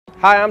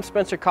Hi, I'm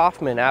Spencer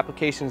Kaufman,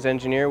 Applications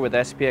Engineer with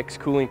SPX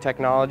Cooling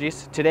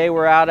Technologies. Today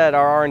we're out at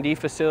our R&D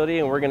facility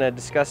and we're going to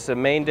discuss the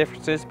main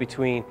differences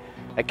between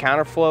a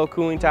counterflow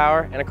cooling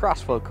tower and a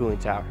crossflow cooling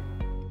tower.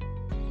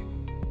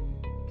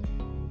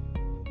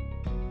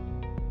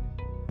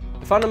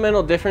 The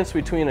fundamental difference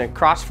between a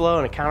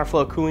crossflow and a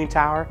counterflow cooling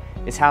tower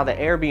is how the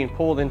air being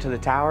pulled into the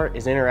tower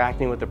is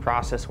interacting with the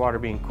processed water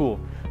being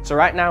cooled. So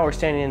right now we're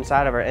standing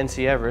inside of our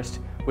NC Everest,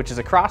 which is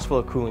a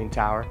crossflow cooling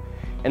tower.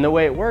 And the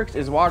way it works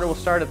is water will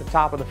start at the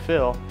top of the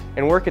fill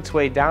and work its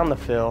way down the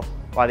fill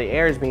while the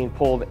air is being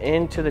pulled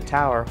into the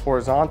tower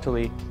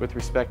horizontally with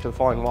respect to the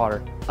falling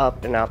water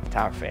up and out the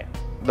tower fan.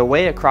 The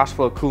way a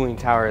crossflow cooling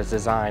tower is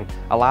designed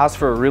allows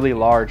for a really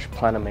large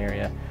plenum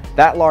area.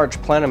 That large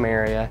plenum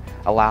area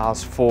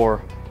allows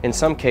for, in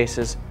some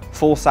cases,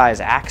 full-size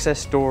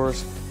access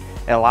doors.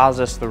 It allows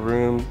us the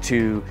room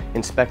to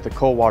inspect the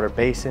cold water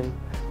basin,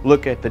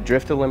 look at the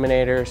drift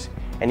eliminators,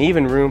 and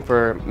even room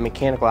for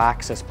mechanical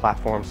access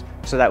platforms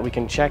so that we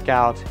can check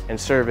out and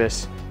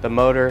service the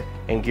motor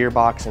and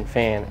gearbox and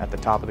fan at the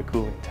top of the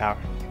cooling tower.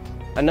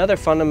 Another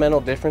fundamental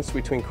difference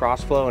between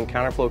crossflow and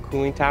counterflow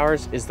cooling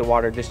towers is the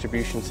water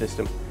distribution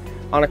system.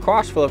 On a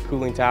crossflow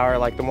cooling tower,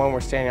 like the one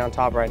we're standing on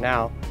top right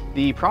now,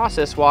 the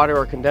processed water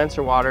or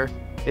condenser water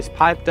is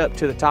piped up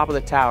to the top of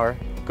the tower,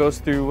 goes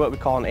through what we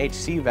call an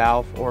HC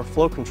valve or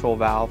flow control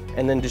valve,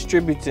 and then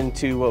distributes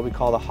into what we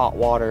call the hot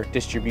water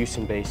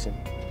distribution basin.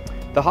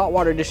 The hot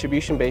water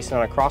distribution basin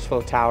on a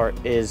crossflow tower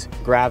is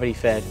gravity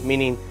fed,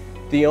 meaning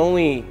the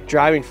only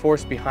driving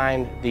force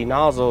behind the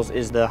nozzles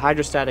is the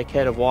hydrostatic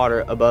head of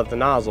water above the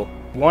nozzle.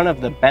 One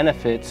of the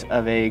benefits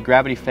of a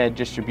gravity fed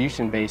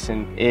distribution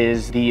basin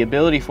is the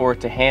ability for it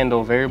to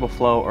handle variable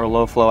flow or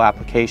low flow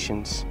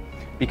applications.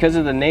 Because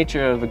of the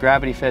nature of the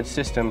gravity fed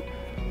system,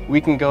 we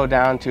can go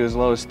down to as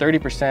low as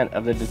 30%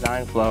 of the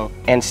design flow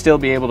and still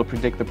be able to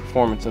predict the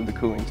performance of the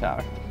cooling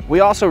tower. We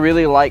also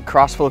really like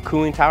crossflow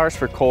cooling towers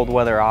for cold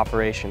weather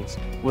operations.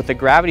 With the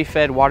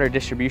gravity-fed water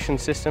distribution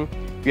system,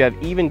 you have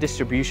even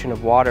distribution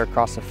of water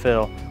across the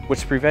fill,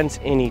 which prevents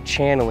any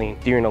channeling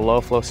during a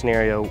low flow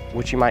scenario,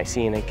 which you might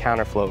see in a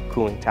counterflow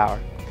cooling tower.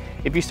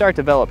 If you start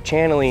to develop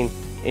channeling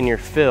in your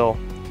fill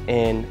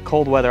in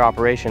cold weather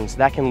operations,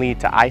 that can lead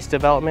to ice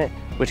development,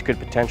 which could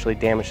potentially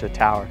damage the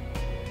tower.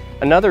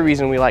 Another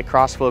reason we like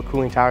crossflow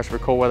cooling towers for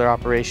cold weather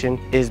operation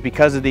is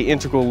because of the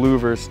integral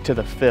louvers to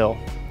the fill.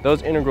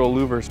 Those integral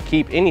louvers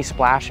keep any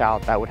splash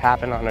out that would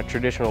happen on a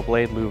traditional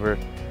blade louver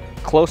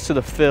close to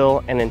the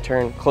fill and in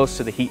turn close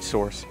to the heat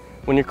source.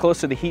 When you're close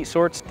to the heat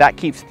source, that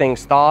keeps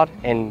things thawed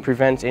and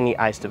prevents any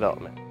ice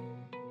development.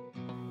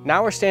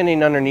 Now we're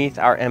standing underneath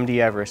our MD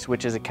Everest,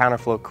 which is a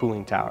counterflow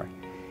cooling tower.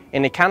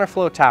 In a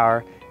counterflow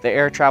tower, the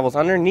air travels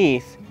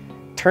underneath,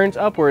 turns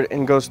upward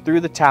and goes through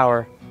the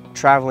tower,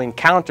 traveling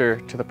counter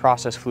to the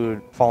process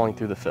fluid falling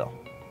through the fill.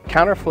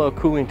 Counterflow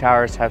cooling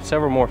towers have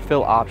several more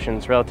fill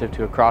options relative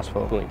to a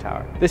crossflow cooling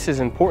tower. This is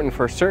important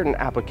for certain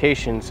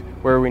applications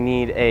where we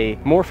need a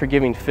more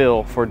forgiving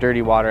fill for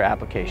dirty water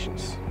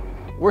applications.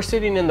 We're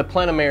sitting in the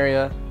plenum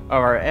area of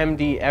our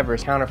MD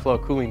Everest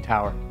counterflow cooling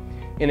tower.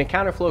 In a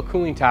counterflow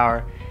cooling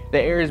tower,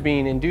 the air is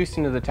being induced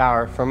into the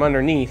tower from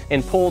underneath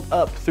and pulled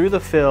up through the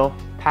fill,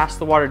 past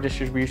the water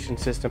distribution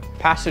system,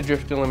 past the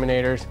drift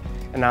eliminators,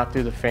 and out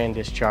through the fan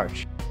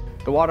discharge.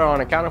 The water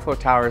on a counterflow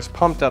tower is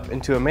pumped up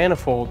into a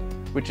manifold,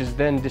 which is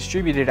then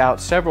distributed out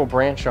several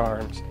branch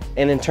arms,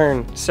 and in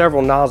turn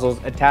several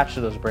nozzles attached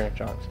to those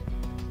branch arms.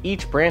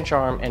 Each branch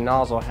arm and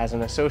nozzle has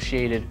an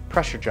associated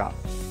pressure drop,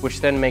 which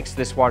then makes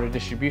this water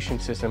distribution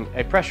system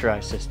a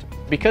pressurized system.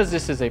 Because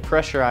this is a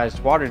pressurized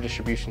water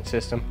distribution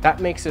system, that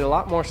makes it a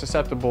lot more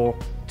susceptible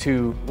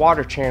to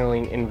water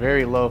channeling in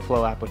very low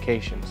flow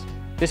applications.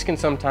 This can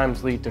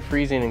sometimes lead to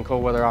freezing in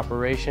cold weather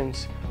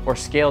operations or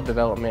scale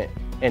development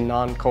in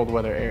non-cold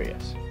weather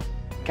areas.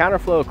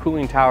 Counterflow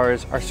cooling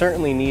towers are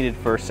certainly needed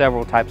for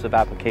several types of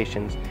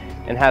applications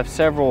and have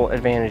several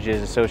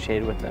advantages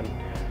associated with them.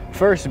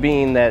 First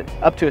being that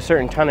up to a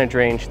certain tonnage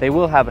range, they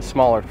will have a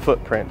smaller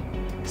footprint.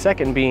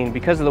 Second being,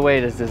 because of the way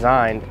it is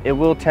designed, it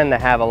will tend to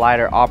have a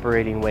lighter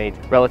operating weight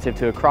relative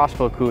to a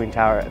crossflow cooling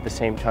tower at the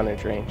same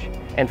tonnage range.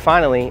 And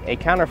finally, a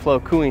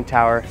counterflow cooling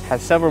tower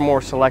has several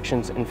more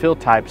selections and fill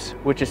types,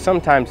 which is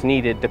sometimes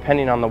needed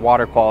depending on the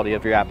water quality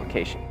of your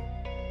application.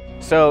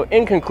 So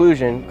in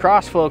conclusion,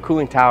 crossflow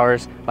cooling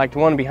towers, like the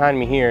one behind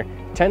me here,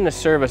 tend to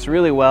serve us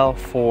really well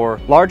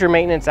for larger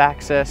maintenance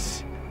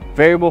access,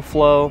 variable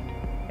flow,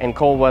 and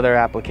cold weather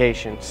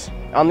applications.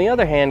 On the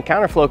other hand,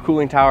 counterflow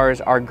cooling towers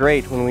are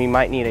great when we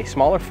might need a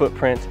smaller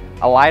footprint,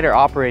 a lighter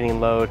operating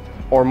load,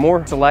 or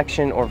more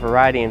selection or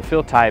variety in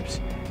fill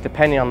types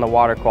depending on the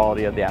water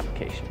quality of the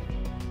application.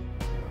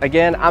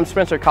 Again, I'm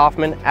Spencer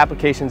Kaufman,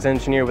 Applications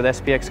Engineer with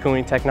SPX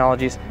Cooling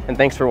Technologies, and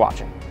thanks for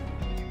watching.